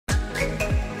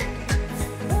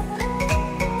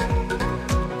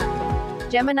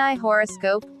Gemini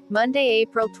Horoscope, Monday,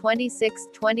 April 26,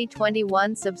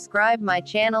 2021. Subscribe my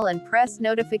channel and press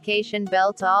notification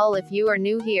bell to all if you are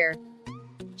new here.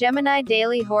 Gemini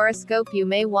Daily Horoscope. You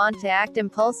may want to act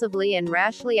impulsively and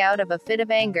rashly out of a fit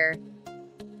of anger.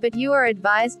 But you are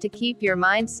advised to keep your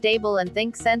mind stable and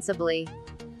think sensibly.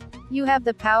 You have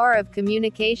the power of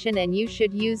communication and you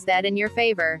should use that in your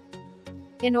favor.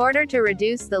 In order to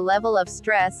reduce the level of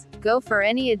stress, go for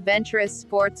any adventurous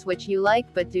sports which you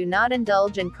like but do not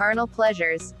indulge in carnal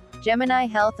pleasures. Gemini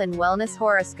Health and Wellness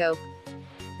Horoscope.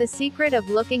 The secret of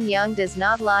looking young does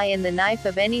not lie in the knife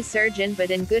of any surgeon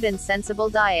but in good and sensible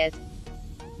diet.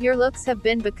 Your looks have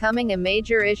been becoming a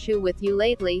major issue with you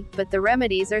lately, but the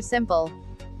remedies are simple.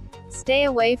 Stay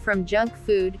away from junk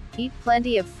food, eat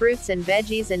plenty of fruits and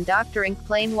veggies and drink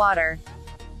plain water.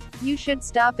 You should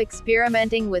stop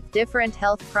experimenting with different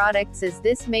health products as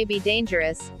this may be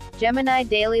dangerous. Gemini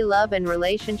Daily Love and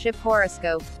Relationship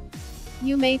Horoscope.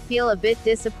 You may feel a bit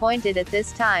disappointed at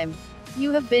this time.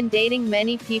 You have been dating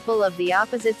many people of the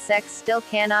opposite sex, still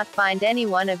cannot find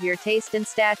anyone of your taste and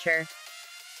stature.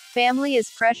 Family is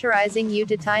pressurizing you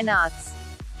to tie knots.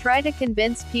 Try to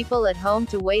convince people at home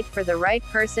to wait for the right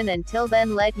person. Until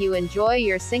then, let you enjoy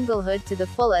your singlehood to the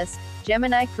fullest.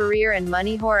 Gemini Career and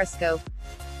Money Horoscope.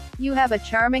 You have a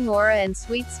charming aura and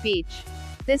sweet speech.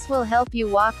 This will help you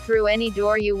walk through any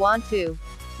door you want to.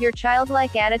 Your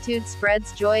childlike attitude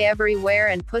spreads joy everywhere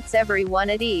and puts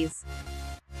everyone at ease.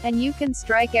 And you can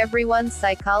strike everyone's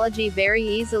psychology very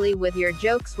easily with your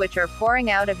jokes which are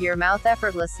pouring out of your mouth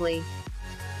effortlessly.